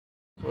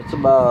So it's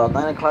about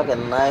 9 o'clock at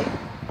night.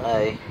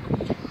 I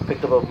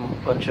picked up a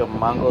bunch of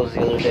mangoes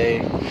the other day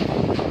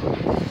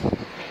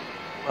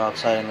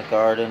outside in the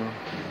garden,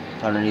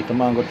 underneath the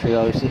mango tree,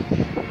 obviously,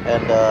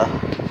 and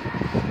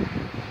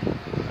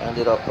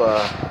ended up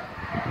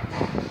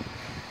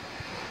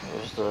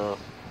there's the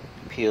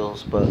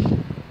peels, but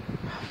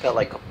I got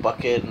like a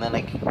bucket, and then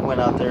I went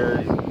out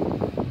there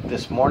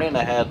this morning.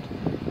 I had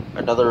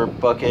another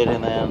bucket,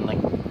 and then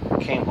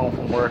I came home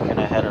from work and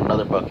I had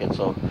another bucket.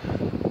 So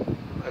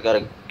I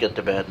gotta get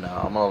to bed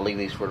now. I'm gonna leave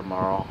these for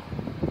tomorrow.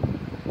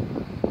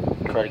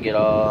 Try to get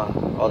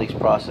all these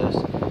processed.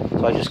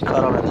 So I just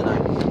cut them and then I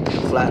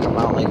flatten them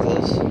out like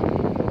this, and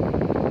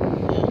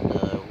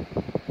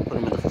put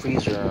them in the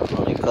freezer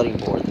on a cutting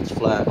board that's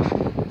flat,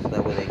 so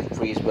that way they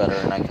freeze better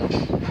and I can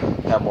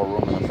have more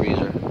room in the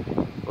freezer.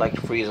 I like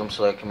to freeze them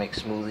so I can make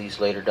smoothies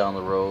later down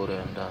the road,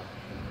 and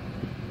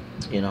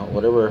you know,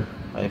 whatever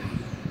I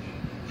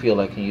feel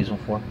I can use them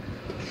for.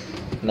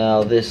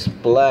 Now this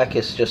black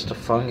is just a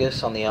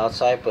fungus on the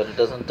outside, but it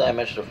doesn't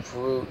damage the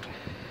fruit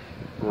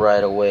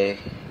right away.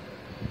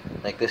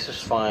 Like this is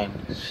fine,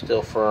 it's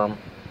still firm,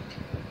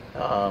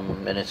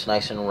 and it's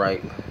nice and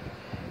ripe.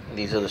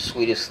 These are the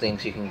sweetest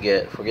things you can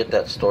get. Forget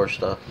that store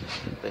stuff.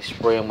 They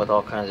spray them with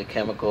all kinds of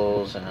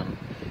chemicals, and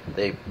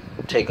they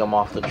take them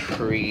off the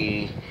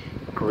tree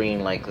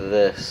green like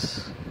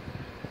this.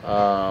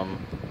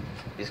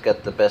 These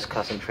got the best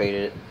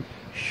concentrated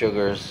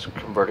sugars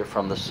converted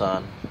from the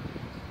sun.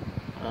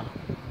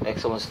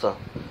 Excellent stuff.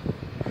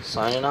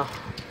 Signing off.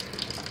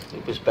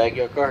 Lupus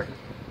Backyard Garden.